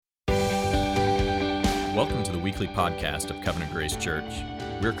Welcome to the weekly podcast of Covenant Grace Church.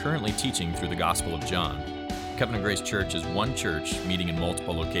 We're currently teaching through the Gospel of John. Covenant Grace Church is one church meeting in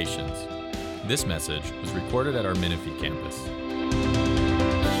multiple locations. This message was recorded at our Menifee campus.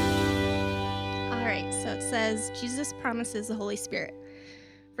 All right, so it says, Jesus promises the Holy Spirit.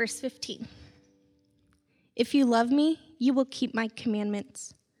 Verse 15. If you love me, you will keep my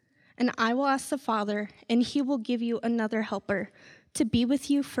commandments. And I will ask the Father, and he will give you another helper to be with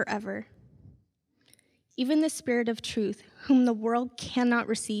you forever. Even the Spirit of truth, whom the world cannot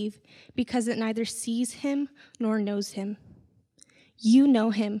receive, because it neither sees him nor knows him. You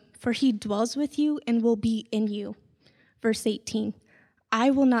know him, for he dwells with you and will be in you. Verse 18,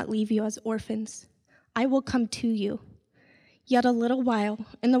 I will not leave you as orphans. I will come to you. Yet a little while,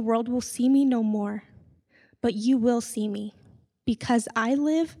 and the world will see me no more. But you will see me. Because I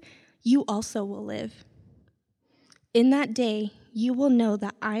live, you also will live. In that day, you will know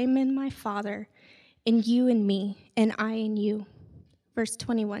that I am in my Father, and you in me, and I in you. Verse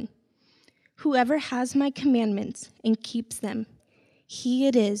 21, whoever has my commandments and keeps them, he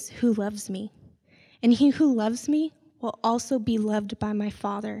it is who loves me. And he who loves me will also be loved by my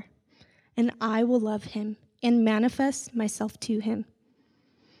Father, and I will love him and manifest myself to him.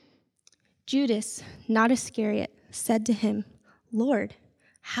 Judas, not Iscariot, said to him, Lord,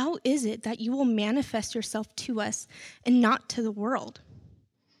 how is it that you will manifest yourself to us and not to the world?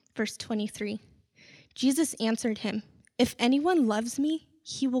 Verse 23, Jesus answered him, if anyone loves me,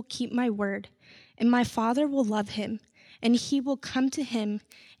 he will keep my word, and my Father will love him, and he will come to him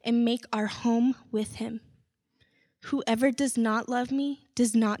and make our home with him. Whoever does not love me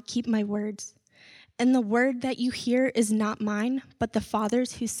does not keep my words, and the word that you hear is not mine, but the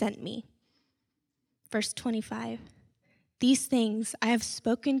Father's who sent me. Verse 25, these things I have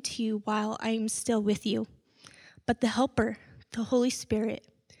spoken to you while I am still with you, but the Helper, the Holy Spirit,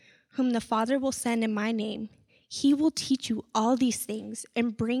 whom the Father will send in my name, he will teach you all these things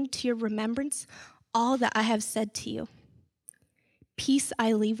and bring to your remembrance all that I have said to you. Peace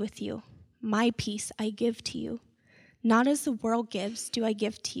I leave with you, my peace I give to you. Not as the world gives do I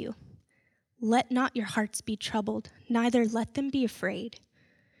give to you. Let not your hearts be troubled, neither let them be afraid.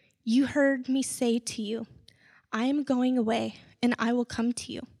 You heard me say to you, I am going away, and I will come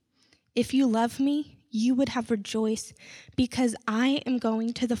to you. If you love me, you would have rejoiced, because I am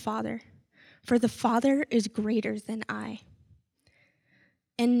going to the Father, for the Father is greater than I.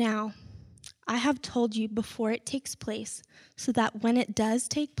 And now, I have told you before it takes place, so that when it does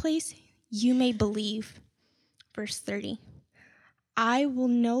take place, you may believe. Verse 30, I will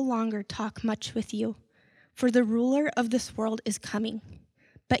no longer talk much with you, for the ruler of this world is coming,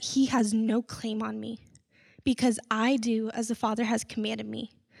 but he has no claim on me, because I do as the Father has commanded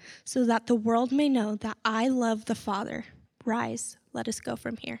me, so that the world may know that I love the Father. Rise, let us go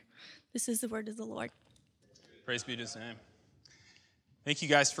from here. This is the word of the Lord. Praise be to his name. Thank you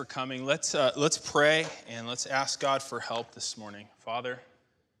guys for coming. Let's pray and let's ask God for help this morning. Father,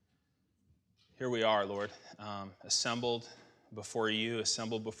 here we are, Lord, assembled before you,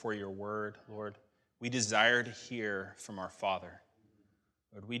 assembled before your word, Lord. We desire to hear from our Father.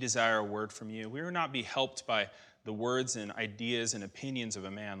 Lord, we desire a word from you. We will not be helped by the words and ideas and opinions of a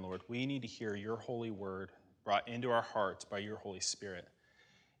man, Lord. We need to hear your holy word brought into our hearts by your Holy Spirit.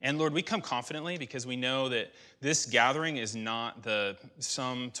 And Lord, we come confidently because we know that this gathering is not the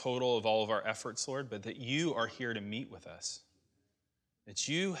sum total of all of our efforts, Lord, but that you are here to meet with us. That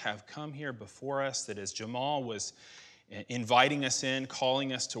you have come here before us, that as Jamal was inviting us in,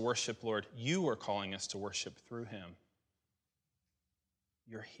 calling us to worship, Lord, you are calling us to worship through him.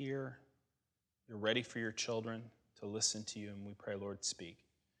 You're here. You're ready for your children to listen to you, and we pray, Lord, speak.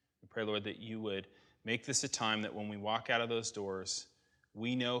 We pray, Lord, that you would make this a time that when we walk out of those doors,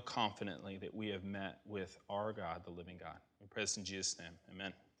 we know confidently that we have met with our God, the living God. We pray this in Jesus' name.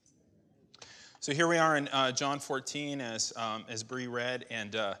 Amen. So here we are in John 14, as Bree read,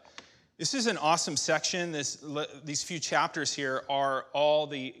 and this is an awesome section. These few chapters here are all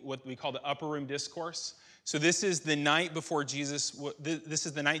what we call the Upper-Room Discourse. So this is the night before Jesus. This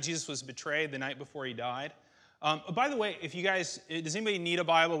is the night Jesus was betrayed, the night before he died. By the way, if you guys, does anybody need a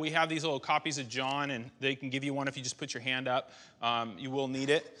Bible? We have these little copies of John, and they can give you one if you just put your hand up. You will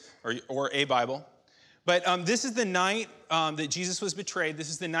need it, or a Bible. But this is the night that Jesus was betrayed. This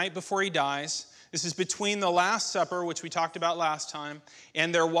is the night before he dies. This is between the Last Supper, which we talked about last time,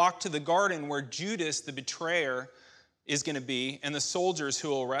 and their walk to the garden where Judas, the betrayer, is going to be, and the soldiers who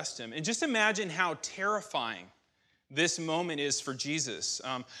will arrest him. And just imagine how terrifying this moment is for Jesus.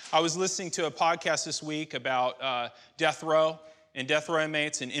 I was listening to a podcast this week about death row, and death row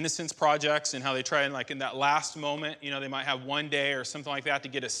inmates and innocence projects and how they try and in that last moment, they might have one day or something like that to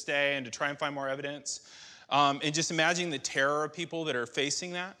get a stay and to try and find more evidence. And just imagine the terror of people that are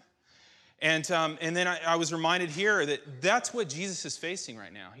facing that. And then I was reminded here that that's what Jesus is facing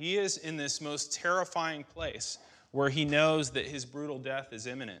right now. He is in this most terrifying place where he knows that his brutal death is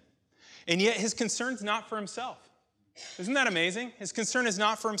imminent. And yet his concern's not for himself. Isn't that amazing? His concern is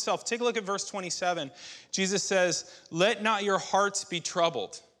not for himself. Take a look at verse 27. Jesus says, "Let not your hearts be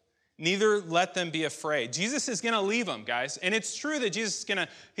troubled, neither let them be afraid." Jesus is going to leave them, guys. And it's true that Jesus is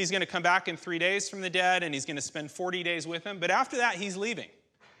he's going to come back in 3 days from the dead, and he's going to spend 40 days with them. But after that, he's leaving.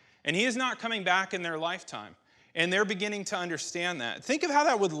 And he is not coming back in their lifetime. And they're beginning to understand that. Think of how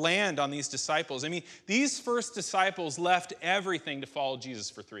that would land on these disciples. I mean, these first disciples left everything to follow Jesus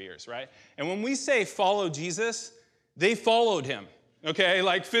for 3 years, right? And when we say follow Jesus, they followed him, okay,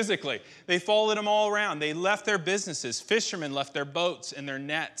 physically. They followed him all around. They left their businesses. Fishermen left their boats and their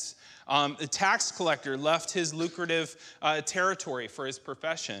nets. The tax collector left his lucrative territory for his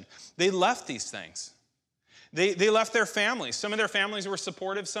profession. They left these things. They left their families. Some of their families were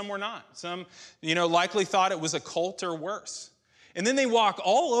supportive, some were not. Some, likely thought it was a cult or worse. And then they walk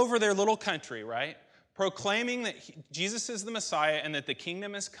all over their little country, right, proclaiming that Jesus is the Messiah and that the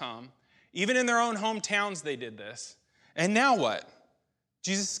kingdom has come. Even in their own hometowns, they did this. And now what?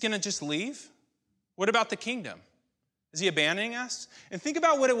 Jesus is going to just leave? What about the kingdom? Is he abandoning us? And think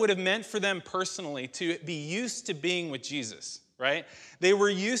about what it would have meant for them personally to be used to being with Jesus, right? They were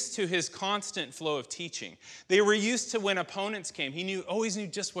used to his constant flow of teaching. They were used to when opponents came, he always knew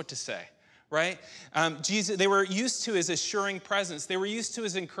just what to say, right? They were used to his assuring presence. They were used to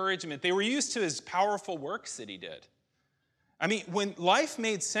his encouragement. They were used to his powerful works that he did. I mean, when life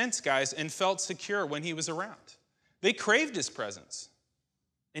made sense, guys, and felt secure when he was around, they craved his presence.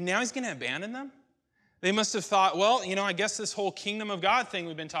 And now he's going to abandon them? They must have thought, well, I guess this whole kingdom of God thing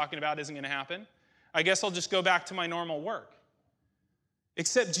we've been talking about isn't going to happen. I guess I'll just go back to my normal work.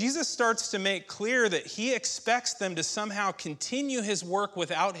 Except Jesus starts to make clear that he expects them to somehow continue his work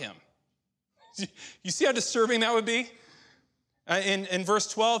without him. You see how disturbing that would be? In verse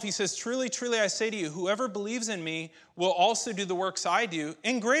 12, he says, "Truly, truly, I say to you, whoever believes in me will also do the works I do,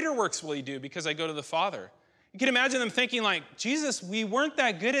 and greater works will he do because I go to the Father." You can imagine them thinking Jesus, we weren't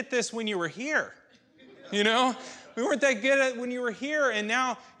that good at this when you were here. We weren't that good at it when you were here, and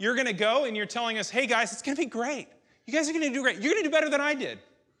now you're going to go and you're telling us, hey, guys, it's going to be great. You guys are going to do great. You're going to do better than I did.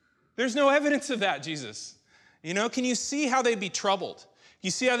 There's no evidence of that, Jesus. Can you see how they'd be troubled?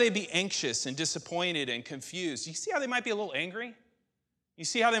 You see how they'd be anxious and disappointed and confused? You see how they might be a little angry? You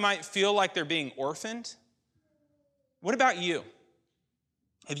see how they might feel like they're being orphaned? What about you?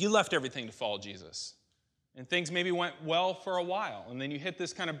 Have you left everything to follow Jesus? And things maybe went well for a while, and then you hit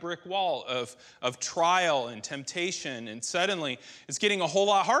this kind of brick wall of trial and temptation, and suddenly it's getting a whole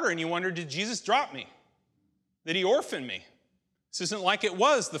lot harder, and you wonder, did Jesus drop me? Did he orphan me? This isn't like it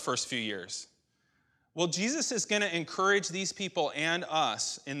was the first few years. Well, Jesus is going to encourage these people and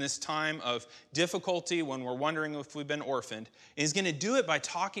us in this time of difficulty when we're wondering if we've been orphaned. And he's going to do it by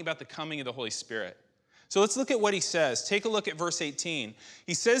talking about the coming of the Holy Spirit. So let's look at what he says. Take a look at verse 18.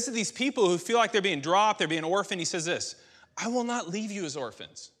 He says to these people who feel like they're being dropped, they're being orphaned, he says this, "I will not leave you as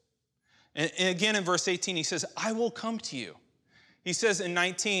orphans." And again in verse 18, he says, "I will come to you." He says in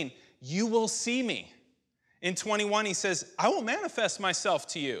 19, "You will see me." In 21, he says, "I will manifest myself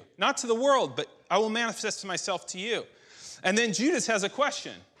to you." Not to the world, but I will manifest myself to you. And then Judas has a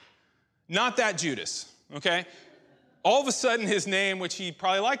question. Not that Judas, okay? All of a sudden, his name, which he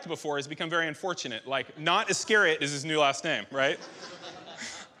probably liked before, has become very unfortunate. Not Iscariot is his new last name, right?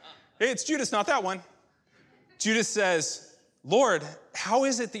 Hey, it's Judas, not that one. Judas says, "Lord, how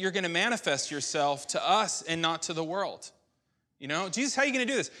is it that you're going to manifest yourself to us and not to the world?" Jesus, how are you going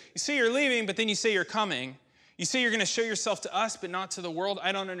to do this? You say you're leaving, but then you say you're coming. You say you're going to show yourself to us, but not to the world.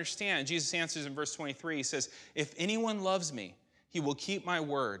 I don't understand. Jesus answers in verse 23. He says, "If anyone loves me, he will keep my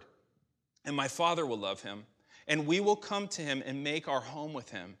word, and my Father will love him, and we will come to him and make our home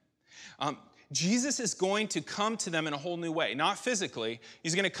with him." Jesus is going to come to them in a whole new way. Not physically.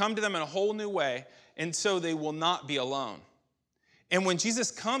 He's going to come to them in a whole new way, and so they will not be alone. And when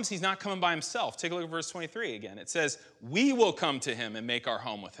Jesus comes, he's not coming by himself. Take a look at verse 23 again. It says, "We will come to him and make our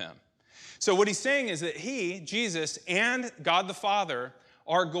home with him." So what he's saying is that he, Jesus, and God the Father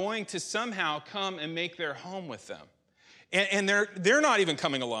are going to somehow come and make their home with them. And they're not even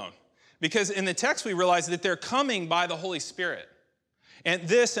coming alone. Because in the text we realize that they're coming by the Holy Spirit. And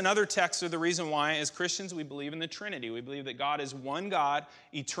this and other texts are the reason why, as Christians, we believe in the Trinity. We believe that God is one God,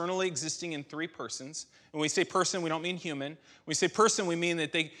 eternally existing in three persons. And when we say person, we don't mean human. When we say person, we mean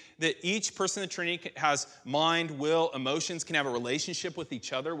that each person in the Trinity has mind, will, emotions, can have a relationship with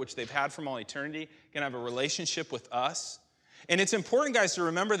each other, which they've had from all eternity, can have a relationship with us. And it's important, guys, to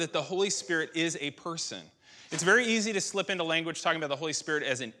remember that the Holy Spirit is a person. It's very easy to slip into language talking about the Holy Spirit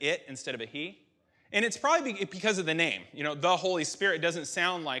as an it instead of a he. And it's probably because of the name. The Holy Spirit doesn't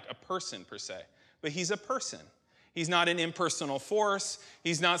sound like a person per se, but he's a person. He's not an impersonal force.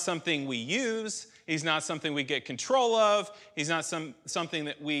 He's not something we use. He's not something we get control of. He's not something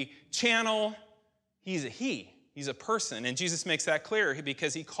that we channel. He's a he. He's a person. And Jesus makes that clear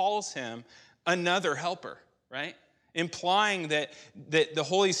because he calls him another helper, right? Implying that the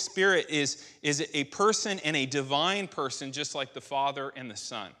Holy Spirit is a person and a divine person, just like the Father and the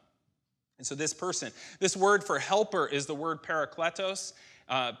Son. And so this person, this word for helper is the word parakletos.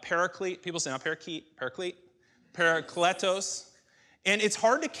 Paraclete, people say not paraclete, parakletos. And it's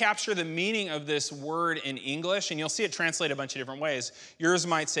hard to capture the meaning of this word in English, and you'll see it translated a bunch of different ways. Yours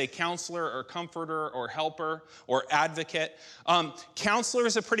might say counselor or comforter or helper or advocate. Counselor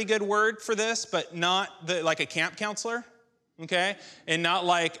is a pretty good word for this, but not like a camp counselor, okay? And not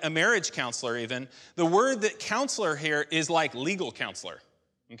like a marriage counselor even. The word that counselor here is like legal counselor.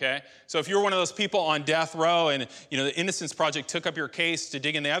 Okay? So if you're one of those people on death row and the Innocence Project took up your case to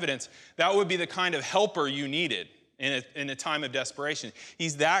dig in the evidence, that would be the kind of helper you needed in a time of desperation.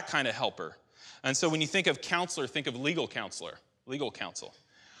 He's that kind of helper. And so when you think of counselor, think of legal counselor, legal counsel.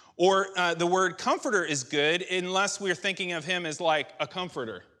 Or the word comforter is good unless we're thinking of him as like a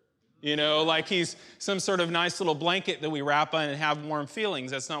comforter. Like he's some sort of nice little blanket that we wrap on and have warm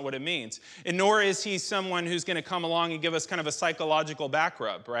feelings. That's not what it means. And nor is he someone who's going to come along and give us kind of a psychological back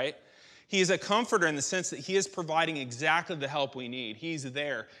rub, right? He is a comforter in the sense that he is providing exactly the help we need. He's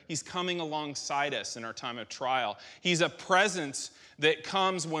there. He's coming alongside us in our time of trial. He's a presence that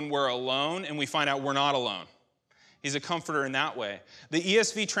comes when we're alone and we find out we're not alone. He's a comforter in that way. The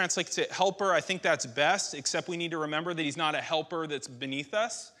ESV translates it helper. I think that's best, except we need to remember that he's not a helper that's beneath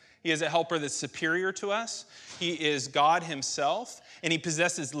us. He is a helper that's superior to us. He is God himself, and he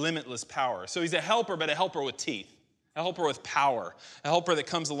possesses limitless power. So he's a helper, but a helper with teeth, a helper with power, a helper that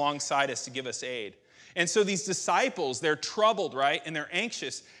comes alongside us to give us aid. And so these disciples, they're troubled, right? And they're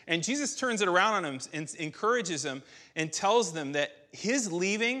anxious. And Jesus turns it around on them and encourages them and tells them that his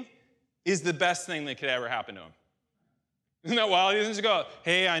leaving is the best thing that could ever happen to him. Isn't that wild? He doesn't just go,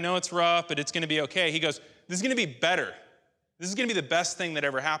 hey, I know it's rough, but it's going to be okay. He goes, this is going to be better. This is going to be the best thing that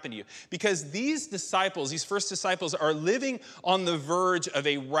ever happened to you. Because these disciples, these first disciples, are living on the verge of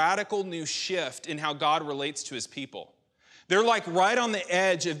a radical new shift in how God relates to his people. They're like right on the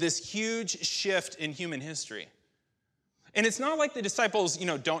edge of this huge shift in human history. And it's not like the disciples,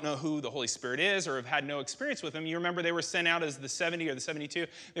 don't know who the Holy Spirit is or have had no experience with him. You remember they were sent out as the 70 or the 72.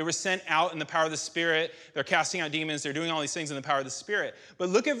 They were sent out in the power of the Spirit. They're casting out demons. They're doing all these things in the power of the Spirit. But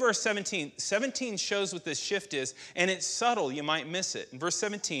look at verse 17. 17 shows what this shift is, and it's subtle. You might miss it. In verse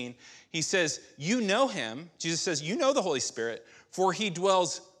 17, he says, you know him. Jesus says, you know the Holy Spirit, for he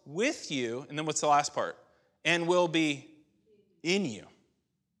dwells with you. And then what's the last part? And will be in you.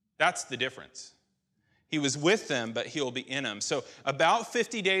 That's the difference. He was with them, but he'll be in them. So about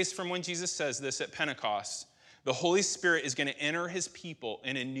 50 days from when Jesus says this at Pentecost, the Holy Spirit is going to enter his people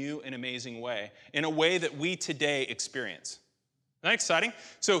in a new and amazing way, in a way that we today experience. Isn't that exciting?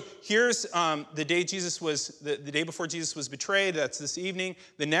 So here's the day the day before Jesus was betrayed. That's this evening.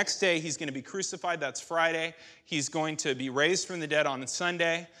 The next day, he's going to be crucified. That's Friday. He's going to be raised from the dead on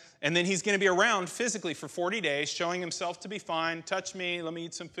Sunday. And then he's going to be around physically for 40 days, showing himself to be fine. Touch me, let me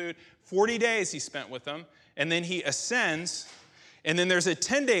eat some food. 40 days he spent with them. And then he ascends. And then there's a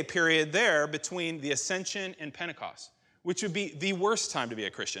 10-day period there between the ascension and Pentecost, which would be the worst time to be a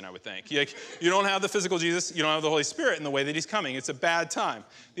Christian, I would think. You don't have the physical Jesus. You don't have the Holy Spirit in the way that he's coming. It's a bad time.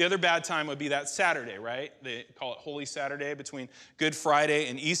 The other bad time would be that Saturday, right? They call it Holy Saturday between Good Friday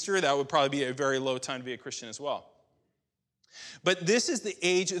and Easter. That would probably be a very low time to be a Christian as well. But this is the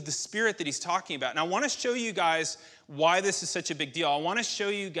age of the Spirit that he's talking about. And I want to show you guys why this is such a big deal. I want to show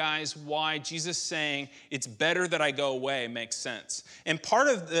you guys why Jesus saying, it's better that I go away, makes sense. And part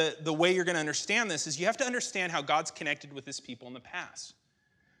of the way you're going to understand this is you have to understand how God's connected with his people in the past.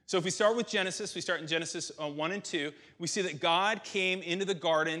 So if we start with Genesis, we start in Genesis 1 and 2, we see that God came into the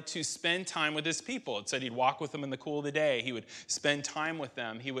garden to spend time with his people. It said he'd walk with them in the cool of the day. He would spend time with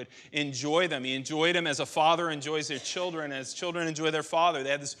them. He would enjoy them. He enjoyed them as a father enjoys their children, as children enjoy their father.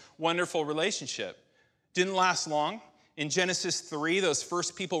 They had this wonderful relationship. Didn't last long. In Genesis 3, those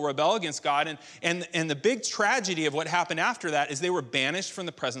first people rebel against God, and the big tragedy of what happened after that is they were banished from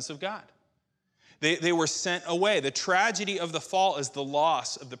the presence of God. They were sent away. The tragedy of the fall is the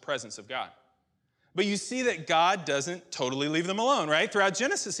loss of the presence of God. But you see that God doesn't totally leave them alone, right? Throughout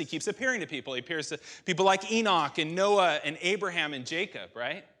Genesis, he keeps appearing to people. He appears to people like Enoch and Noah and Abraham and Jacob,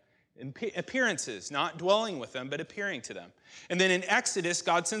 right? Appearances, not dwelling with them, but appearing to them. And then in Exodus,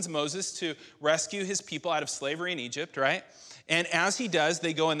 God sends Moses to rescue his people out of slavery in Egypt, right? And as he does,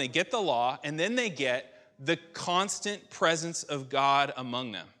 they go and they get the law, and then they get the constant presence of God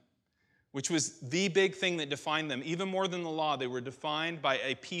among them, which was the big thing that defined them. Even more than the law, they were defined by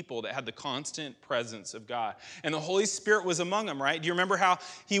a people that had the constant presence of God. And the Holy Spirit was among them, right? Do you remember how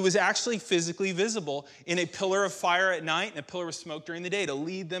he was actually physically visible in a pillar of fire at night and a pillar of smoke during the day to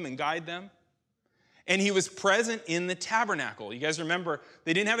lead them and guide them? And he was present in the tabernacle. You guys remember,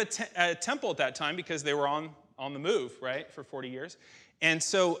 they didn't have a temple at that time because they were on the move, right, for 40 years. And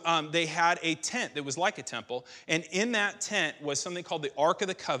so they had a tent that was like a temple. And in that tent was something called the Ark of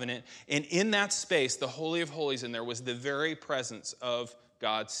the Covenant. And in that space, the Holy of Holies in there was the very presence of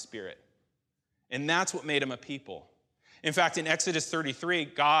God's Spirit. And that's what made them a people. In fact, in Exodus 33,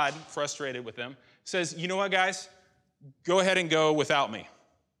 God, frustrated with them, says, you know what, guys? Go ahead and go without me.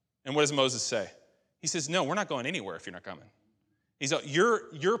 And what does Moses say? He says, no, we're not going anywhere if you're not coming. He's like,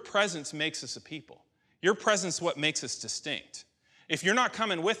 your presence makes us a people. Your presence is what makes us distinct. If you're not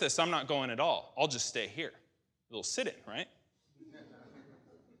coming with us, I'm not going at all. I'll just stay here. A little sit-in, right?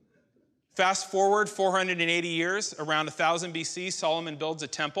 Fast forward 480 years, around 1000 BC, Solomon builds a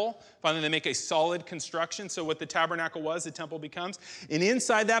temple. Finally, they make a solid construction. So what the tabernacle was, the temple becomes. And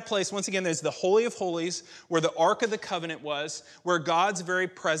inside that place, once again, there's the Holy of Holies, where the Ark of the Covenant was, where God's very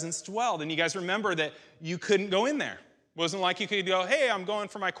presence dwelled. And you guys remember that you couldn't go in there. It wasn't like you could go, hey, I'm going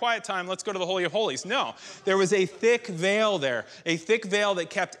for my quiet time, let's go to the Holy of Holies. No, there was a thick veil there, a thick veil that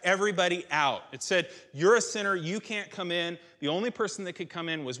kept everybody out. It said, you're a sinner, you can't come in. The only person that could come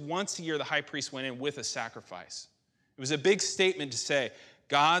in was once a year the high priest went in with a sacrifice. It was a big statement to say,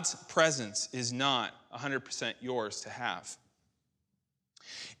 God's presence is not 100% yours to have.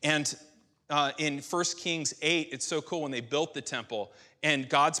 And in 1 Kings 8, it's so cool when they built the temple and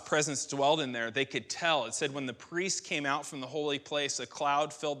God's presence dwelled in there, they could tell. It said when the priest came out from the holy place, a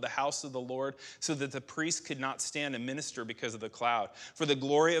cloud filled the house of the Lord so that the priest could not stand and minister because of the cloud. For the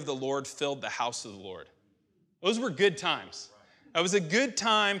glory of the Lord filled the house of the Lord. Those were good times. It was a good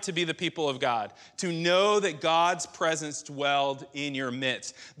time to be the people of God, to know that God's presence dwelled in your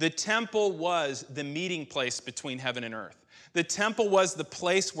midst. The temple was the meeting place between heaven and earth. The temple was the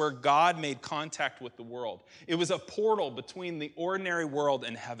place where God made contact with the world. It was a portal between the ordinary world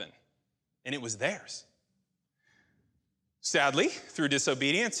and heaven, and it was theirs. Sadly, through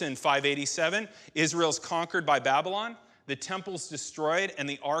disobedience in 587, Israel's conquered by Babylon, the temple's destroyed, and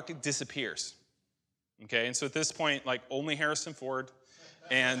the ark disappears. Okay, and so at this point, like only Harrison Ford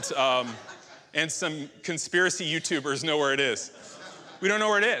and some conspiracy YouTubers know where it is. We don't know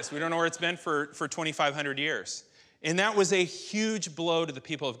where it is. We don't know where it's been for 2,500 years. And that was a huge blow to the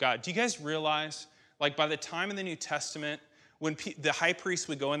people of God. Do you guys realize, like by the time in the New Testament, when the high priest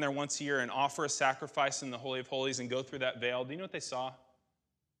would go in there once a year and offer a sacrifice in the Holy of Holies and go through that veil, do you know what they saw?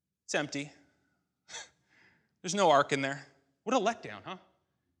 It's empty. There's no ark in there. What a letdown, huh?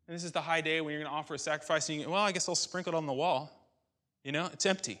 And this is the high day when you're going to offer a sacrifice, and you go, well, I guess I'll sprinkle it on the wall. You know, it's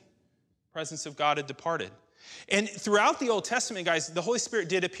empty. The presence of God had departed. And throughout the Old Testament, guys, the Holy Spirit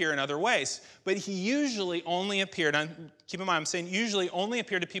did appear in other ways, but he usually only appeared, keep in mind, I'm saying usually only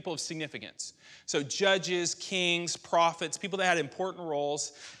appeared to people of significance. So judges, kings, prophets, people that had important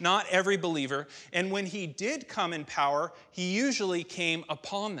roles, not every believer. And when he did come in power, he usually came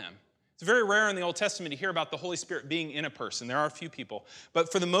upon them. It's very rare in the Old Testament to hear about the Holy Spirit being in a person. There are a few people.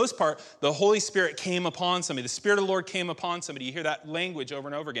 But for the most part, the Holy Spirit came upon somebody. The Spirit of the Lord came upon somebody. You hear that language over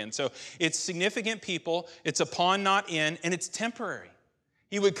and over again. So it's significant people, it's upon, not in, and it's temporary.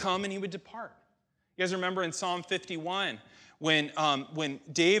 He would come and he would depart. You guys remember in Psalm 51, when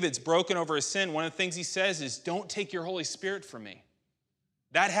David's broken over his sin, one of the things he says is, don't take your Holy Spirit from me.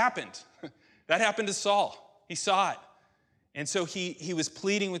 That happened. That happened to Saul. He saw it. And so he was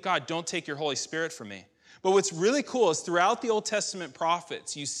pleading with God, don't take your Holy Spirit from me. But what's really cool is throughout the Old Testament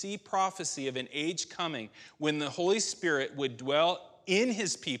prophets, you see prophecy of an age coming when the Holy Spirit would dwell in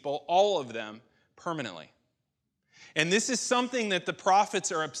his people, all of them, permanently. And this is something that the prophets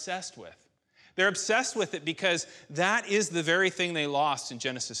are obsessed with. They're obsessed with it because that is the very thing they lost in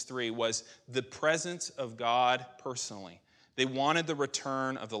Genesis 3, was the presence of God personally. They wanted the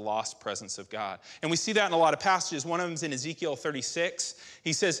return of the lost presence of God. And we see that in a lot of passages. One of them is in Ezekiel 36.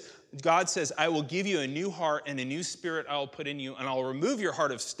 God says, I will give you a new heart and a new spirit I will put in you, and I will remove your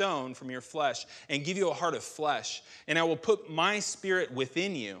heart of stone from your flesh and give you a heart of flesh. And I will put my spirit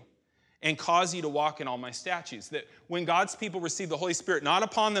within you and cause you to walk in all my statutes. That when God's people receive the Holy Spirit, not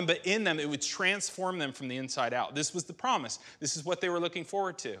upon them, but in them, it would transform them from the inside out. This was the promise. This is what they were looking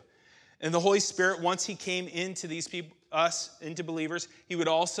forward to. And the Holy Spirit, once he came into these people, into believers, he would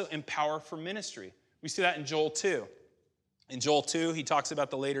also empower for ministry. We see that in Joel 2. In Joel 2, he talks about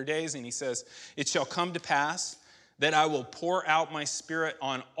the later days, and he says, it shall come to pass that I will pour out my spirit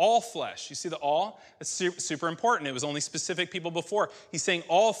on all flesh. You see the all? That's super important. It was only specific people before. He's saying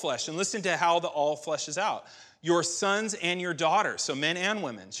all flesh. And listen to how the all flesh is out. Your sons and your daughters, so men and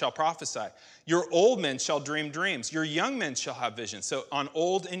women, shall prophesy. Your old men shall dream dreams. Your young men shall have visions. So on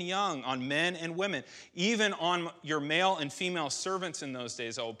old and young, on men and women, even on your male and female servants in those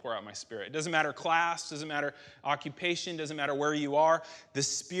days, I will pour out my spirit. It doesn't matter class, doesn't matter occupation, doesn't matter where you are. The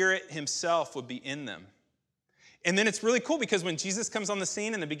Spirit himself would be in them. And then it's really cool because when Jesus comes on the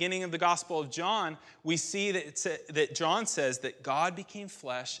scene in the beginning of the Gospel of John, we see that John says that God became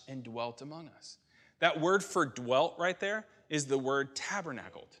flesh and dwelt among us. That word for dwelt right there is the word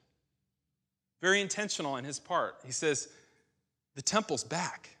tabernacled. Very intentional on his part. He says, the temple's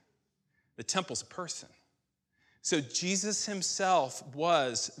back. The temple's a person. So Jesus himself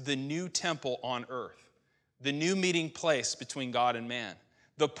was the new temple on earth, the new meeting place between God and man,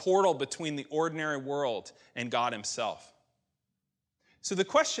 the portal between the ordinary world and God himself. So the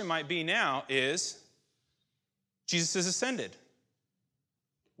question might be now is, Jesus has ascended.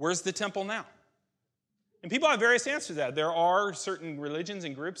 Where's the temple now? And people have various answers to that. There are certain religions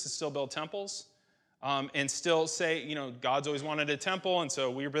and groups that still build temples and still say, God's always wanted a temple, and so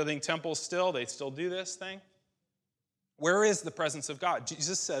we're building temples still. They still do this thing. Where is the presence of God?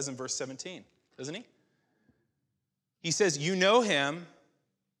 Jesus says in verse 17, doesn't he? He says, you know him,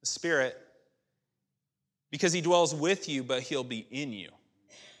 the Spirit, because he dwells with you, but he'll be in you.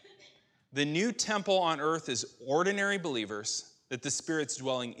 The new temple on earth is ordinary believers that the Spirit's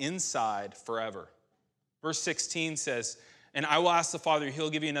dwelling inside forever. Verse 16 says, and I will ask the Father,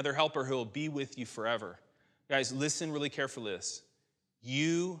 he'll give you another helper who will be with you forever. Guys, listen really carefully to this.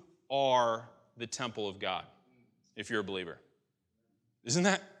 You are the temple of God if you're a believer. Isn't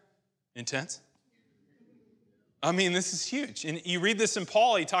that intense? I mean, this is huge. And you read this in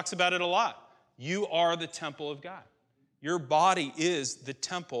Paul, he talks about it a lot. You are the temple of God. Your body is the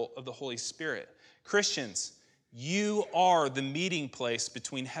temple of the Holy Spirit. Christians, you are the meeting place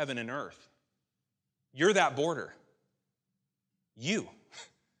between heaven and earth. You're that border. You,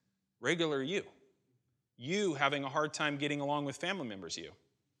 regular you. You having a hard time getting along with family members, you.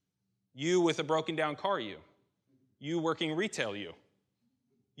 You with a broken down car, you. You working retail, you.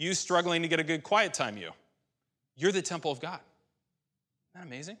 You struggling to get a good quiet time, you. You're the temple of God. Isn't that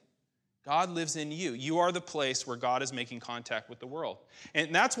amazing? God lives in you. You are the place where God is making contact with the world.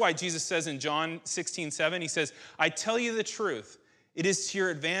 And that's why Jesus says in John 16:7, he says, I tell you the truth, it is to your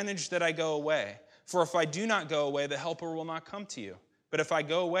advantage that I go away. For if I do not go away, the helper will not come to you. But if I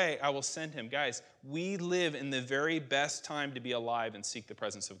go away, I will send him. Guys, we live in the very best time to be alive and seek the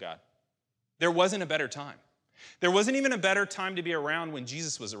presence of God. There wasn't a better time. There wasn't even a better time to be around when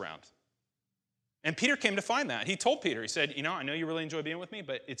Jesus was around. And Peter came to find that. He told Peter, he said, I know you really enjoy being with me,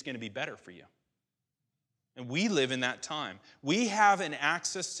 but it's going to be better for you. And we live in that time. We have an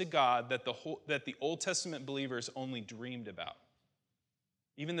access to God that the Old Testament believers only dreamed about.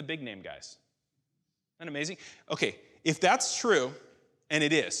 Even the big name guys. Isn't that amazing? Okay, if that's true, and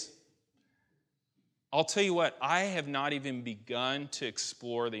it is, I'll tell you what, I have not even begun to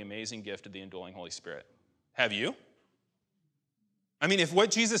explore the amazing gift of the indwelling Holy Spirit. Have you? I mean, if what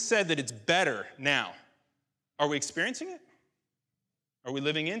Jesus said that it's better now, are we experiencing it? Are we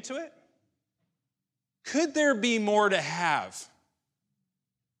living into it? Could there be more to have?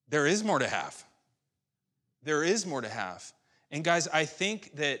 There is more to have. There is more to have. And guys, I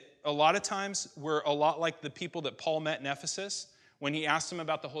think that a lot of times we're a lot like the people that Paul met in Ephesus. When he asked them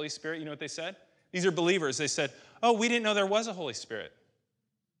about the Holy Spirit, you know what they said? These are believers. They said, oh, we didn't know there was a Holy Spirit.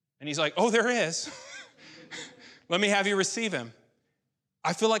 And he's like, oh, there is. Let me have you receive him.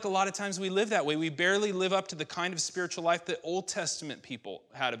 I feel like a lot of times we live that way. We barely live up to the kind of spiritual life that Old Testament people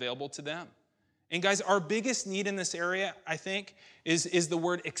had available to them. And guys, our biggest need in this area, I think, is the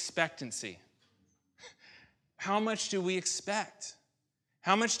word expectancy. How much do we expect?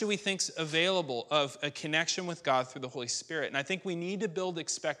 How much do we think's available of a connection with God through the Holy Spirit? And I think we need to build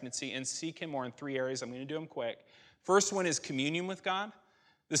expectancy and seek him more in 3 areas. I'm going to do them quick. First one is communion with God.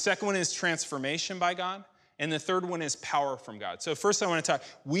 The second one is transformation by God. And the third one is power from God. So first I want to talk,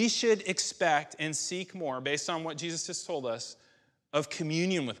 we should expect and seek more, based on what Jesus has told us, of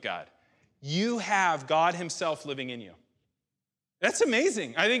communion with God. You have God himself living in you. That's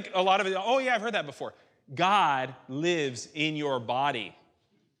amazing. I think a lot of it, oh yeah, I've heard that before. God lives in your body,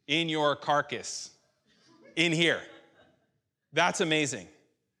 in your carcass, in here. That's amazing.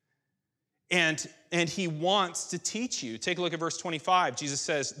 And he wants to teach you. Take a look at verse 25. Jesus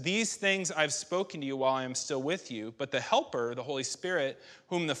says, "These things I've spoken to you while I am still with you, but the Helper, the Holy Spirit,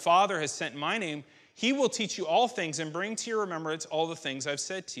 whom the Father has sent in my name, he will teach you all things and bring to your remembrance all the things I've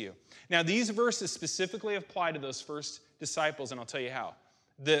said to you." Now, these verses specifically apply to those first disciples, and I'll tell you how.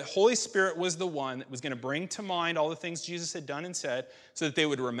 The Holy Spirit was the one that was going to bring to mind all the things Jesus had done and said so that they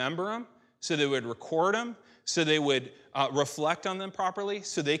would remember them, so they would record them, so they would reflect on them properly,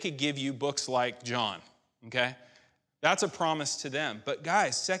 so they could give you books like John, okay? That's a promise to them. But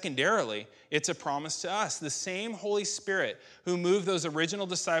guys, secondarily, it's a promise to us. The same Holy Spirit who moved those original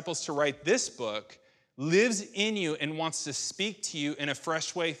disciples to write this book lives in you and wants to speak to you in a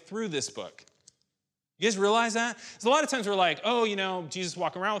fresh way through this book. You guys realize that? There's a lot of times we're like, oh, Jesus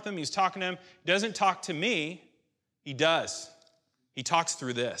walking around with him, he's talking to him. He doesn't talk to me. He does. He talks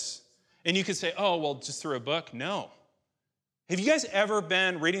through this. And you could say, oh, well, just through a book? No. Have you guys ever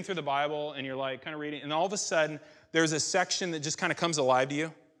been reading through the Bible and you're like kind of reading, and all of a sudden there's a section that just kind of comes alive to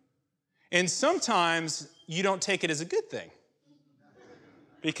you? And sometimes you don't take it as a good thing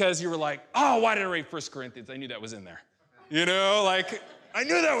because you were like, oh, why did I read 1 Corinthians? I knew that was in there. I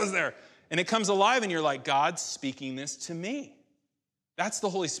knew that was there. And it comes alive and you're like, God's speaking this to me. That's the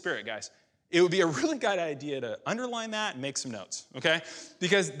Holy Spirit, guys. It would be a really good idea to underline that and make some notes, okay?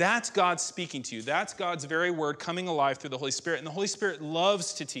 Because that's God speaking to you. That's God's very word coming alive through the Holy Spirit. And the Holy Spirit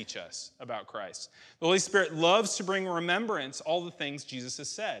loves to teach us about Christ. The Holy Spirit loves to bring remembrance all the things Jesus has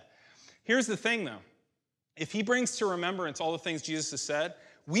said. Here's the thing, though. If he brings to remembrance all the things Jesus has said,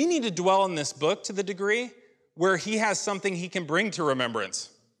 we need to dwell in this book to the degree where he has something he can bring to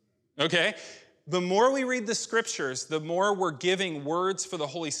remembrance, okay? The more we read the scriptures, the more we're giving words for the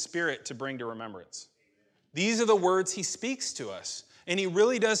Holy Spirit to bring to remembrance. These are the words he speaks to us. And he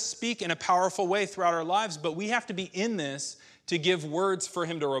really does speak in a powerful way throughout our lives, but we have to be in this to give words for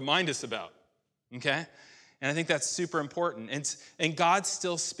him to remind us about, okay? And I think that's super important. And God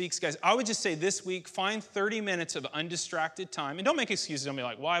still speaks, guys. I would just say this week, find 30 minutes of undistracted time. And don't make excuses. Don't be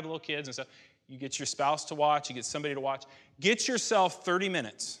like, well, I have little kids and stuff. You get your spouse to watch. You get somebody to watch. Get yourself 30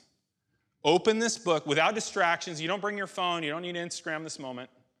 minutes. Open this book without distractions. You don't bring your phone. You don't need to Instagram this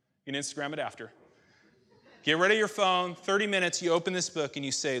moment. You can Instagram it after. Get rid of your phone. 30 minutes, you open this book and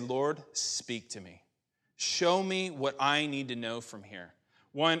you say, Lord, speak to me. Show me what I need to know from here.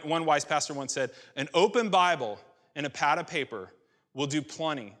 One wise pastor once said, an open Bible and a pad of paper will do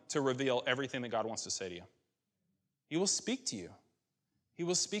plenty to reveal everything that God wants to say to you. He will speak to you. He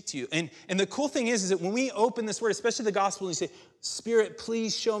will speak to you. And the cool thing is that when we open this word, especially the gospel, and you say, Spirit,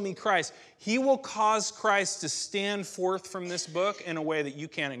 please show me Christ, he will cause Christ to stand forth from this book in a way that you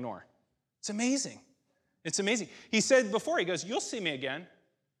can't ignore. It's amazing. It's amazing. He said before, he goes, you'll see me again.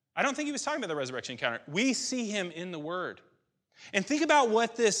 I don't think he was talking about the resurrection encounter. We see him in the word. And think about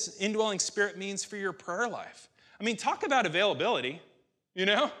what this indwelling spirit means for your prayer life. I mean, talk about availability,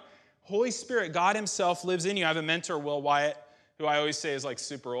 Holy Spirit, God himself lives in you. I have a mentor, Will Wyatt, who I always say is like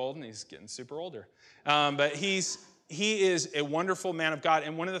super old, and he's getting super older. But he is a wonderful man of God.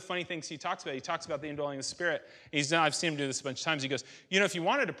 And one of the funny things he talks about the indwelling of the Spirit. I've seen him do this a bunch of times. He goes, if you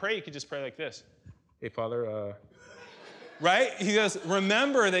wanted to pray, you could just pray like this. Hey, Father, right? He goes,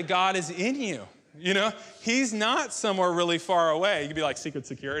 remember that God is in you. He's not somewhere really far away. You could be like secret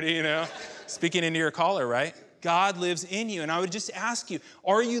security, speaking into your collar, right? God lives in you. And I would just ask you,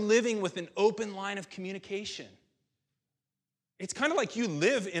 are you living with an open line of communication? It's kind of like you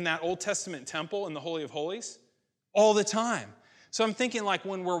live in that Old Testament temple in the Holy of Holies all the time. So I'm thinking like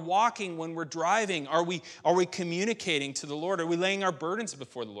when we're walking, when we're driving, are we communicating to the Lord? Are we laying our burdens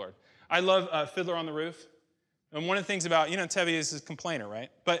before the Lord? I love Fiddler on the Roof. And one of the things about, Tevye is a complainer, right?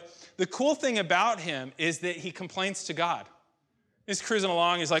 But the cool thing about him is that he complains to God. He's cruising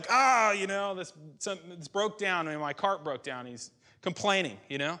along. He's like, this broke down. My cart broke down. He's complaining,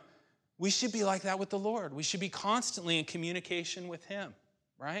 We should be like that with the Lord. We should be constantly in communication with him,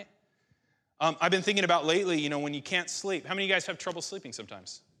 right? I've been thinking about lately, when you can't sleep. How many of you guys have trouble sleeping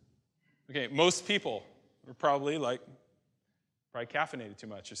sometimes? Okay, most people are probably caffeinated too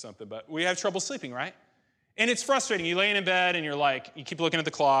much or something, but we have trouble sleeping, right? And it's frustrating. You lay in bed and you keep looking at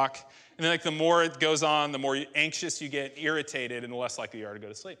the clock, and then the more it goes on, the more anxious you get, irritated, and the less likely you are to go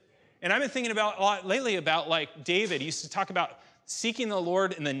to sleep. And I've been thinking a lot lately about David. He used to talk about seeking the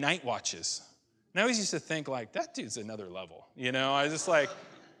Lord in the night watches. And I always used to think, like, that dude's another level. I was just like,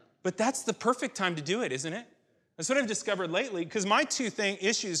 but that's the perfect time to do it, isn't it? That's what I've discovered lately, because my two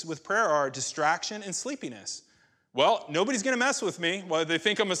issues with prayer are distraction and sleepiness. Well, nobody's going to mess with me while they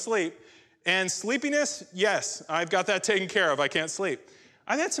think I'm asleep. And sleepiness, yes, I've got that taken care of. I can't sleep.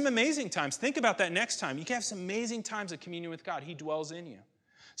 I've had some amazing times. Think about that next time. You can have some amazing times of communion with God. He dwells in you.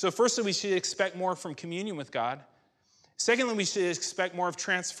 So firstly, we should expect more from communion with God. Secondly, we should expect more of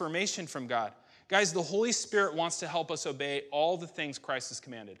transformation from God. Guys, the Holy Spirit wants to help us obey all the things Christ has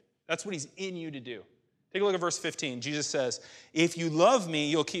commanded. That's what he's in you to do. Take a look at verse 15. Jesus says, if you love me,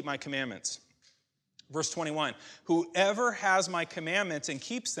 you'll keep my commandments. Verse 21, whoever has my commandments and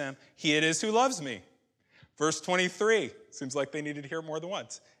keeps them, he it is who loves me. Verse 23, seems like they needed to hear it more than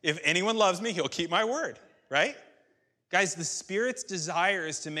once. If anyone loves me, he'll keep my word, right? Guys, the Spirit's desire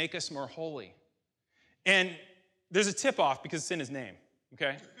is to make us more holy. And there's a tip-off because it's in his name,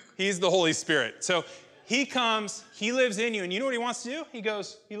 okay? He's the Holy Spirit. So he comes, he lives in you, and you know what he wants to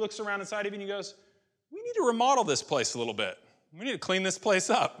do? He looks around inside of you and he goes, we need to remodel this place a little bit. We need to clean this place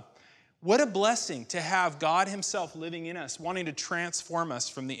up. What a blessing to have God himself living in us, wanting to transform us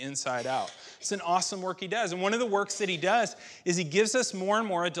from the inside out. It's an awesome work he does. And one of the works that he does is he gives us more and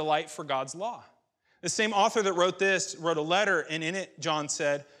more a delight for God's law. The same author that wrote this wrote a letter, and in it, John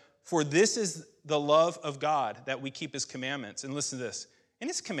said, for this is the love of God, that we keep his commandments. And listen to this. And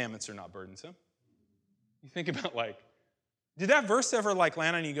his commandments are not burdensome. You think about did that verse ever land on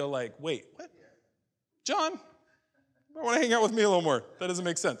you and you go wait, what? John, I want to hang out with me a little more. That doesn't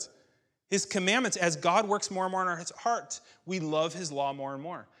make sense. His commandments, as God works more and more in our hearts, we love his law more and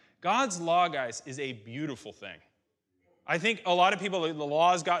more. God's law, guys, is a beautiful thing. I think a lot of people, the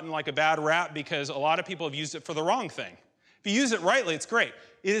law has gotten a bad rap because a lot of people have used it for the wrong thing. If you use it rightly, it's great.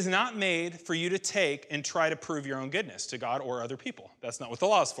 It is not made for you to take and try to prove your own goodness to God or other people. That's not what the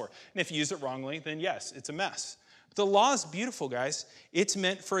law is for. And if you use it wrongly, then yes, it's a mess. But the law is beautiful, guys. It's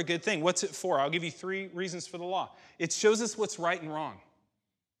meant for a good thing. What's it for? I'll give you 3 reasons for the law. It shows us what's right and wrong.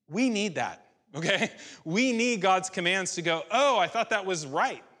 We need that, okay? We need God's commands to go, oh, I thought that was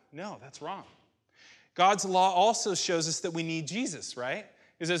right. No, that's wrong. God's law also shows us that we need Jesus, right?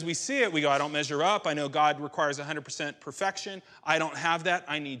 Because as we see it, we go, I don't measure up. I know God requires 100% perfection. I don't have that.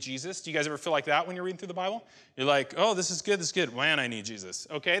 I need Jesus. Do you guys ever feel like that when you're reading through the Bible? You're like, oh, this is good. Man, I need Jesus.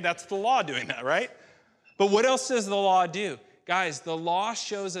 Okay, that's the law doing that, right? But what else does the law do? Guys, the law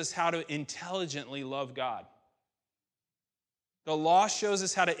shows us how to intelligently love God. The law shows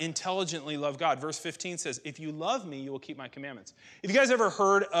us how to intelligently love God. Verse 15 says, if you love me, you will keep my commandments. Have you guys ever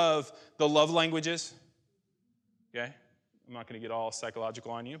heard of the love languages? Okay, I'm not going to get all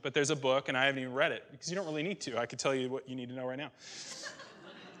psychological on you, but there's a book, and I haven't even read it because you don't really need to. I could tell you what you need to know right now.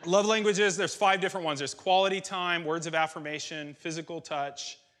 Love languages, there's 5 different ones. There's quality time, words of affirmation, physical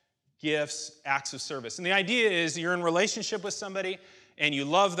touch, gifts, acts of service. And the idea is you're in relationship with somebody and you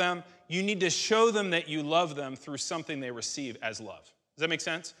love them. You need to show them that you love them through something they receive as love. Does that make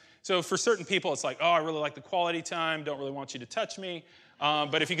sense? So for certain people, it's like, oh, I really like the quality time, don't really want you to touch me.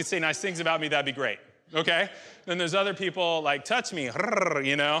 But if you could say nice things about me, that'd be great. Okay? Then there's other people like, touch me,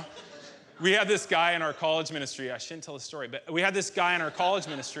 you know? We had this guy in our college ministry. I shouldn't tell the story, but we had this guy in our college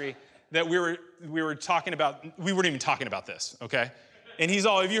ministry that we were talking about. We weren't even talking about this, okay? And he's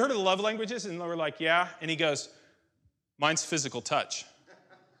all, have you heard of the love languages? And we're like, yeah. And he goes, mine's physical touch.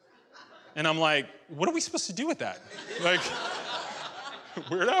 And I'm like, what are we supposed to do with that? Like,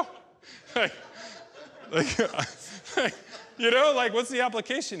 weirdo? What's the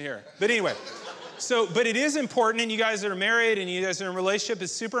application here? But anyway, but it is important, and you guys that are married and you guys that are in a relationship,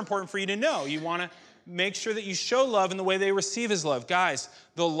 it's super important for you to know. You want to make sure that you show love in the way they receive his love. Guys,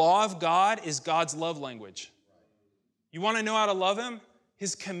 the law of God is God's love language. You want to know how to love him?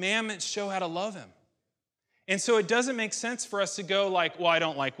 His commandments show how to love him. And so it doesn't make sense for us to go like, well, I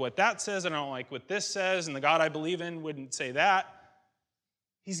don't like what that says, and I don't like what this says, and the God I believe in wouldn't say that.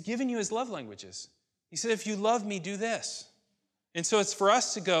 He's given you his love languages. He said, if you love me, do this. And so it's for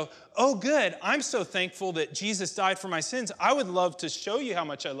us to go, oh, good, I'm so thankful that Jesus died for my sins. I would love to show you how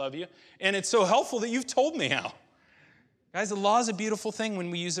much I love you, and it's so helpful that you've told me how. Guys, the law is a beautiful thing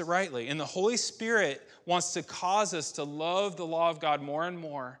when we use it rightly, and the Holy Spirit wants to cause us to love the law of God more and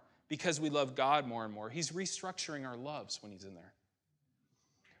more because we love God more and more. He's restructuring our loves when he's in there.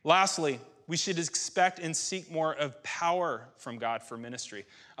 Lastly, we should expect and seek more of power from God for ministry.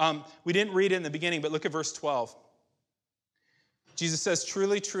 We didn't read it in the beginning, but look at verse 12. Jesus says,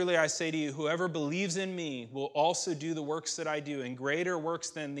 truly, truly, I say to you, whoever believes in me will also do the works that I do, and greater works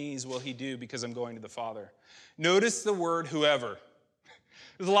than these will he do because I'm going to the Father. Notice the word whoever.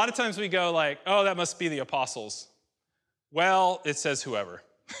 There's a lot of times we go like, oh, that must be the apostles. Well, it says whoever.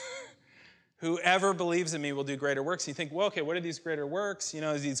 Whoever believes in me will do greater works. And you think, well, okay, what are these greater works?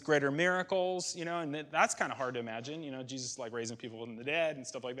 These greater miracles, and that's kind of hard to imagine. Jesus like raising people from the dead and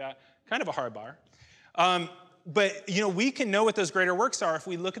stuff like that. Kind of a hard bar. But we can know what those greater works are if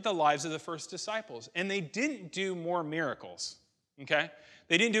we look at the lives of the first disciples. And they didn't do more miracles, okay?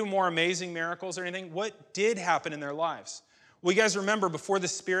 They didn't do more amazing miracles or anything. What did happen in their lives? Well, you guys remember before the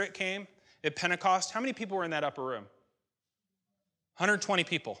Spirit came at Pentecost, how many people were in that upper room? 120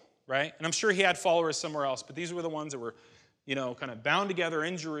 people. Right? And I'm sure he had followers somewhere else, but these were the ones that were, kind of bound together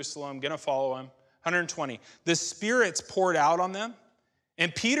in Jerusalem, going to follow him. 120. The Spirit's poured out on them.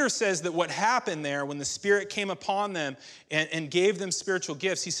 And Peter says that what happened there when the Spirit came upon them and gave them spiritual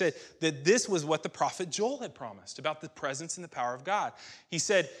gifts, he said that this was what the prophet Joel had promised about the presence and the power of God. He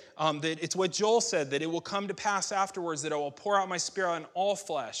said that it's what Joel said, that it will come to pass afterwards, that I will pour out my Spirit on all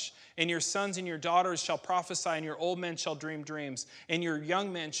flesh, and your sons and your daughters shall prophesy, and your old men shall dream dreams, and your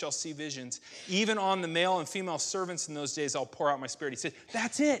young men shall see visions. Even on the male and female servants in those days, I'll pour out my Spirit. He said,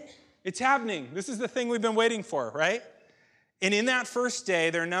 that's it. It's happening. This is the thing we've been waiting for, right? And in that first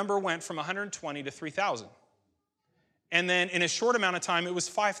day, their number went from 120 to 3,000. And then in a short amount of time, it was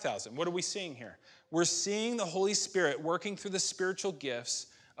 5,000. What are we seeing here? We're seeing the Holy Spirit working through the spiritual gifts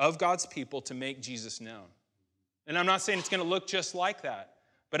of God's people to make Jesus known. And I'm not saying it's going to look just like that,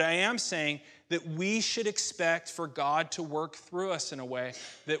 but I am saying that we should expect for God to work through us in a way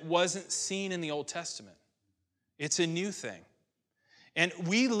that wasn't seen in the Old Testament. It's a new thing. And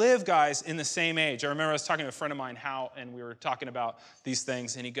we live, guys, in the same age. I remember I was talking to a friend of mine, Hal, and we were talking about these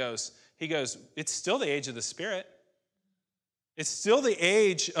things, and he goes, it's still the age of the Spirit. It's still the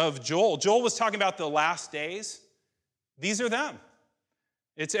age of Joel. Joel was talking about the last days. These are them.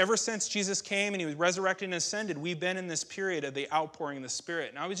 It's ever since Jesus came and he was resurrected and ascended, we've been in this period of the outpouring of the Spirit.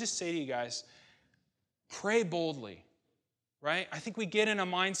 And I would just say to you guys, pray boldly. Right? I think we get in a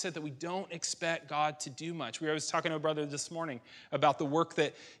mindset that we don't expect God to do much. I was talking to a brother this morning about the work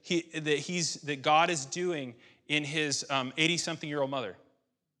that God is doing in his 80-something-year-old mother.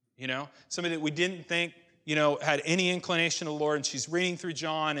 Somebody that we didn't think, had any inclination to the Lord, and she's reading through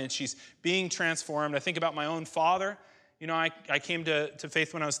John, and she's being transformed. I think about my own father. I came to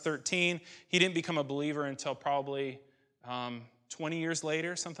faith when I was 13. He didn't become a believer until probably 20 years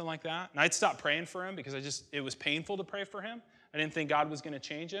later, something like that. And I'd stopped praying for him because it was painful to pray for him. I didn't think God was going to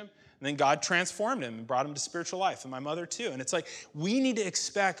change him. And then God transformed him and brought him to spiritual life, and my mother too. And it's like, we need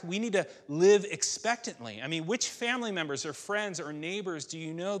to live expectantly. I mean, which family members or friends or neighbors do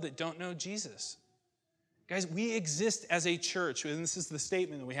you know that don't know Jesus? Guys, we exist as a church, and this is the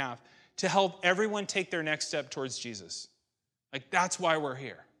statement that we have, to help everyone take their next step towards Jesus. Like, that's why we're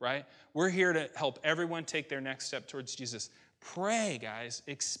here, right? We're here to help everyone take their next step towards Jesus. Pray, guys,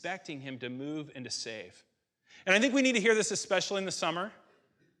 expecting him to move and to save. And I think we need to hear this especially in the summer.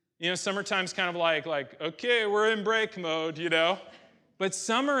 Summertime's kind of like, okay, we're in break mode, But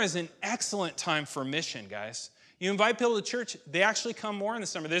summer is an excellent time for mission, guys. You invite people to church, they actually come more in the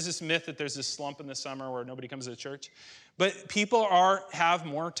summer. There's this myth that there's this slump in the summer where nobody comes to church. But people have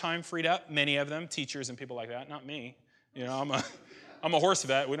more time freed up, many of them, teachers and people like that, not me. I'm a horse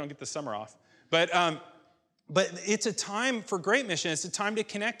vet. We don't get the summer off. But it's a time for great mission. It's a time to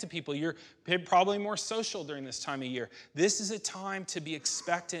connect to people. You're probably more social during this time of year. This is a time to be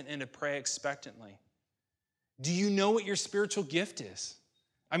expectant and to pray expectantly. Do you know what your spiritual gift is?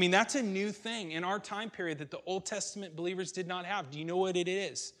 I mean, that's a new thing in our time period that the Old Testament believers did not have. Do you know what it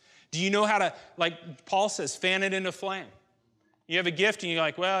is? Do you know how to, like Paul says, fan it into flame? You have a gift and you're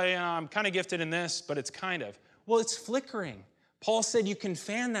like, well, I'm kind of gifted in this, but it's kind of. Well, it's flickering. Paul said you can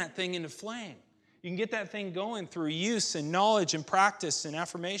fan that thing into flame. You can get that thing going through use and knowledge and practice and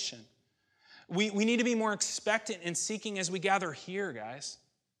affirmation. We need to be more expectant and seeking as we gather here, guys.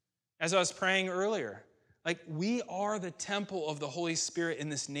 As I was praying earlier, we are the temple of the Holy Spirit in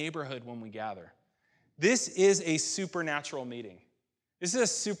this neighborhood when we gather. This is a supernatural meeting. This is a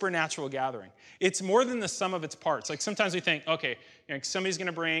supernatural gathering. It's more than the sum of its parts. Sometimes we think, okay, somebody's going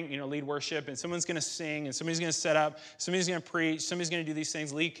to bring, lead worship, and someone's going to sing, and somebody's going to set up, somebody's going to preach, somebody's going to do these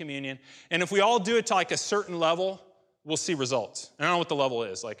things, lead communion. And if we all do it to a certain level, we'll see results. And I don't know what the level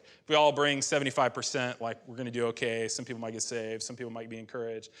is. If we all bring 75%, we're going to do okay. Some people might get saved. Some people might be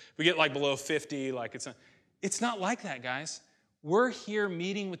encouraged. If we get below 50, it's not like that, guys. We're here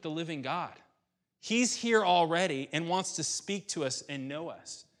meeting with the living God. He's here already and wants to speak to us and know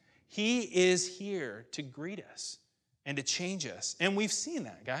us. He is here to greet us and to change us. And we've seen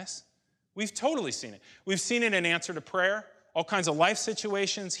that, guys. We've totally seen it. We've seen it in answer to prayer, all kinds of life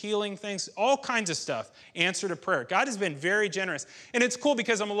situations, healing things, all kinds of stuff, answer to prayer. God has been very generous. And it's cool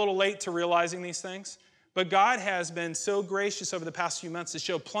because I'm a little late to realizing these things. But God has been so gracious over the past few months to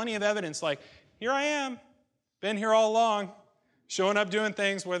show plenty of evidence like, here I am, been here all along, showing up doing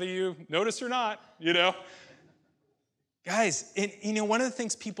things whether you notice or not, Guys, one of the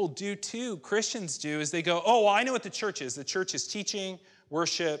things people do too, Christians do, is they go, oh, well, I know what the church is. The church is teaching,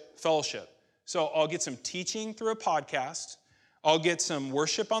 worship, fellowship. So I'll get some teaching through a podcast, I'll get some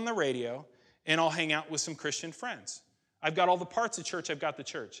worship on the radio, and I'll hang out with some Christian friends. I've got all the parts of church, I've got the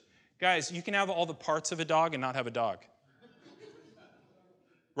church. Guys, you can have all the parts of a dog and not have a dog.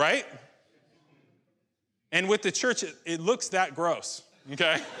 Right? And with the church, it looks that gross,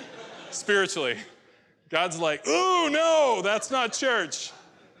 okay? Spiritually. God's like, ooh, no, that's not church.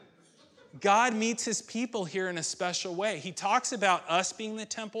 God meets his people here in a special way. He talks about us being the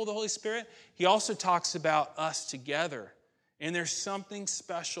temple of the Holy Spirit. He also talks about us together. And there's something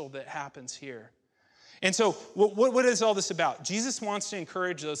special that happens here. And so what is all this about? Jesus wants to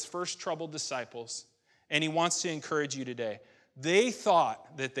encourage those first troubled disciples, and he wants to encourage you today. They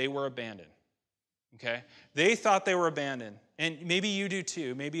thought that they were abandoned, okay? They thought they were abandoned. And maybe you do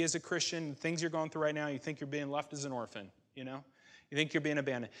too. Maybe as a Christian, things you're going through right now, you think you're being left as an orphan, You think you're being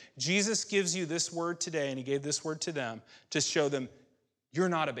abandoned. Jesus gives you this word today, and he gave this word to them to show them you're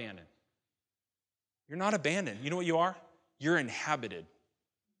not abandoned. You're not abandoned. You know what you are? You're inhabited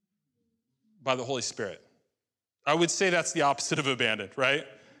by the Holy Spirit. I would say that's the opposite of abandoned, right?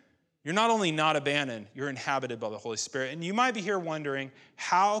 You're not only not abandoned, you're inhabited by the Holy Spirit. And you might be here wondering,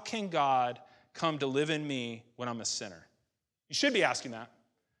 how can God come to live in me when I'm a sinner? You should be asking that.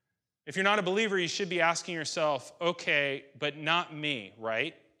 If you're not a believer, you should be asking yourself, okay, but not me,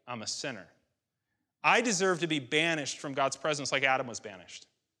 right? I'm a sinner. I deserve to be banished from God's presence like Adam was banished.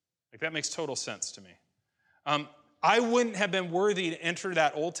 Like, that makes total sense to me. I wouldn't have been worthy to enter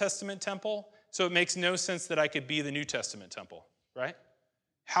that Old Testament temple, so it makes no sense that I could be the New Testament temple, right?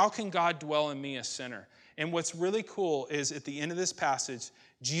 How can God dwell in me, a sinner? And what's really cool is at the end of this passage,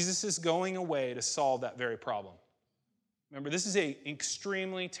 Jesus is going away to solve that very problem. Remember, this is an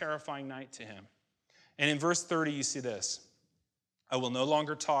extremely terrifying night to him. And in verse 30, you see this. I will no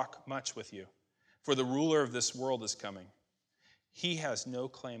longer talk much with you, for the ruler of this world is coming. He has no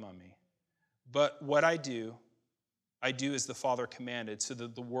claim on me. But what I do as the Father commanded, so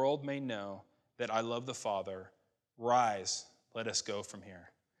that the world may know that I love the Father. Rise, let us go from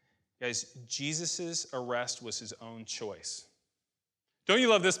here. Guys, Jesus' arrest was his own choice. Don't you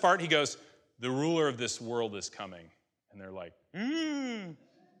love this part? He goes, the ruler of this world is coming. And they're like, And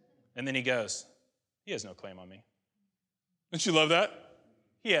then he goes, he has no claim on me. Don't you love that?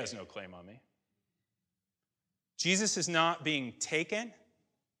 He has no claim on me. Jesus is not being taken,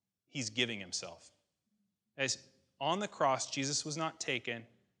 he's giving himself. As on the cross, Jesus was not taken,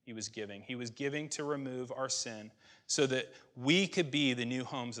 he was giving. He was giving to remove our sin so that we could be the new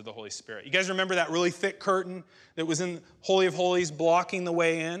homes of the Holy Spirit. You guys remember that really thick curtain that was in Holy of Holies blocking the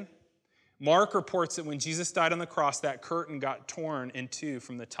way in? Mark reports that when Jesus died on the cross, that curtain got torn in two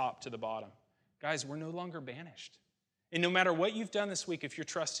from the top to the bottom. Guys, we're no longer banished. And no matter what you've done this week, if you're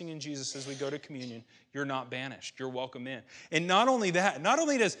trusting in Jesus as we go to communion, you're not banished. You're welcome in. And not only that, not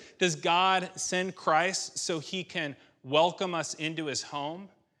only does God send Christ so he can welcome us into his home,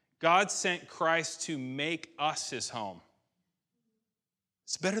 God sent Christ to make us his home.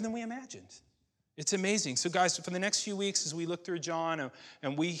 It's better than we imagined. It's amazing. So guys, for the next few weeks as we look through John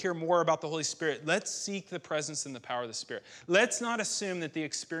and we hear more about the Holy Spirit, let's seek the presence and the power of the Spirit. Let's not assume that the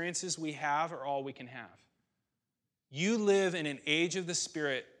experiences we have are all we can have. You live in an age of the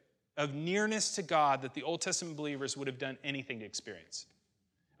Spirit of nearness to God that the Old Testament believers would have done anything to experience.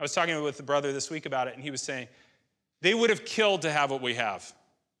 I was talking with a brother this week about it, and he was saying, they would have killed to have what we have.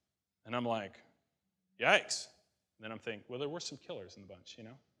 And I'm like, yikes. And then I'm thinking, well, there were some killers in the bunch,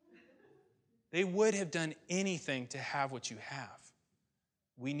 They would have done anything to have what you have.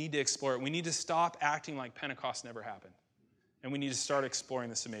 We need to explore it. We need to stop acting like Pentecost never happened. And we need to start exploring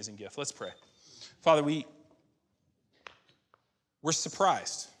this amazing gift. Let's pray. Father, we're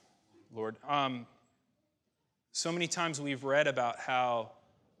surprised, Lord. So many times we've read about how,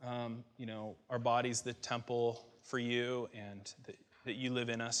 our body's the temple for you and that you live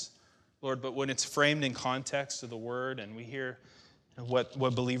in us, Lord. But when it's framed in context of the word and we hear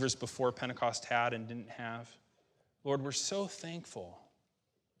what believers before Pentecost had and didn't have, Lord, we're so thankful.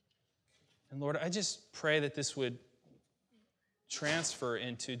 And Lord, I just pray that this would transfer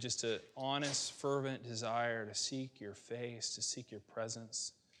into just an honest, fervent desire to seek your face, to seek your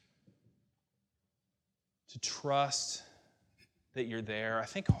presence, to trust that you're there. I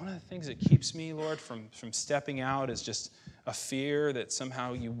think one of the things that keeps me, Lord, from stepping out is just a fear that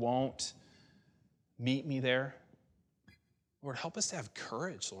somehow you won't meet me there. Lord, help us to have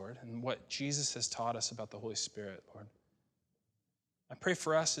courage, Lord, in what Jesus has taught us about the Holy Spirit, Lord. I pray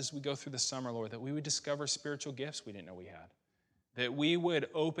for us as we go through the summer, Lord, that we would discover spiritual gifts we didn't know we had, that we would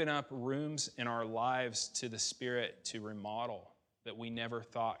open up rooms in our lives to the Spirit to remodel that we never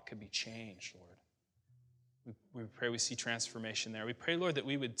thought could be changed, Lord. We pray we see transformation there. We pray, Lord, that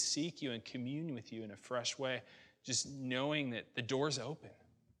we would seek you and commune with you in a fresh way, just knowing that the door's open.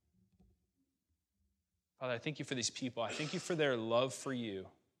 Father, I thank you for these people. I thank you for their love for you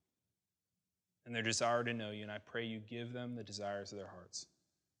and their desire to know you, and I pray you give them the desires of their hearts.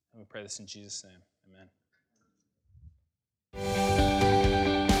 And we pray this in Jesus' name.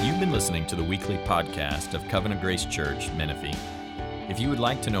 Amen. You've been listening to the weekly podcast of Covenant Grace Church, Menifee. If you would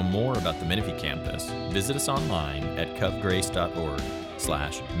like to know more about the Menifee campus, visit us online at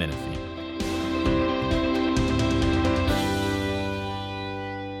covgrace.org/Menifee.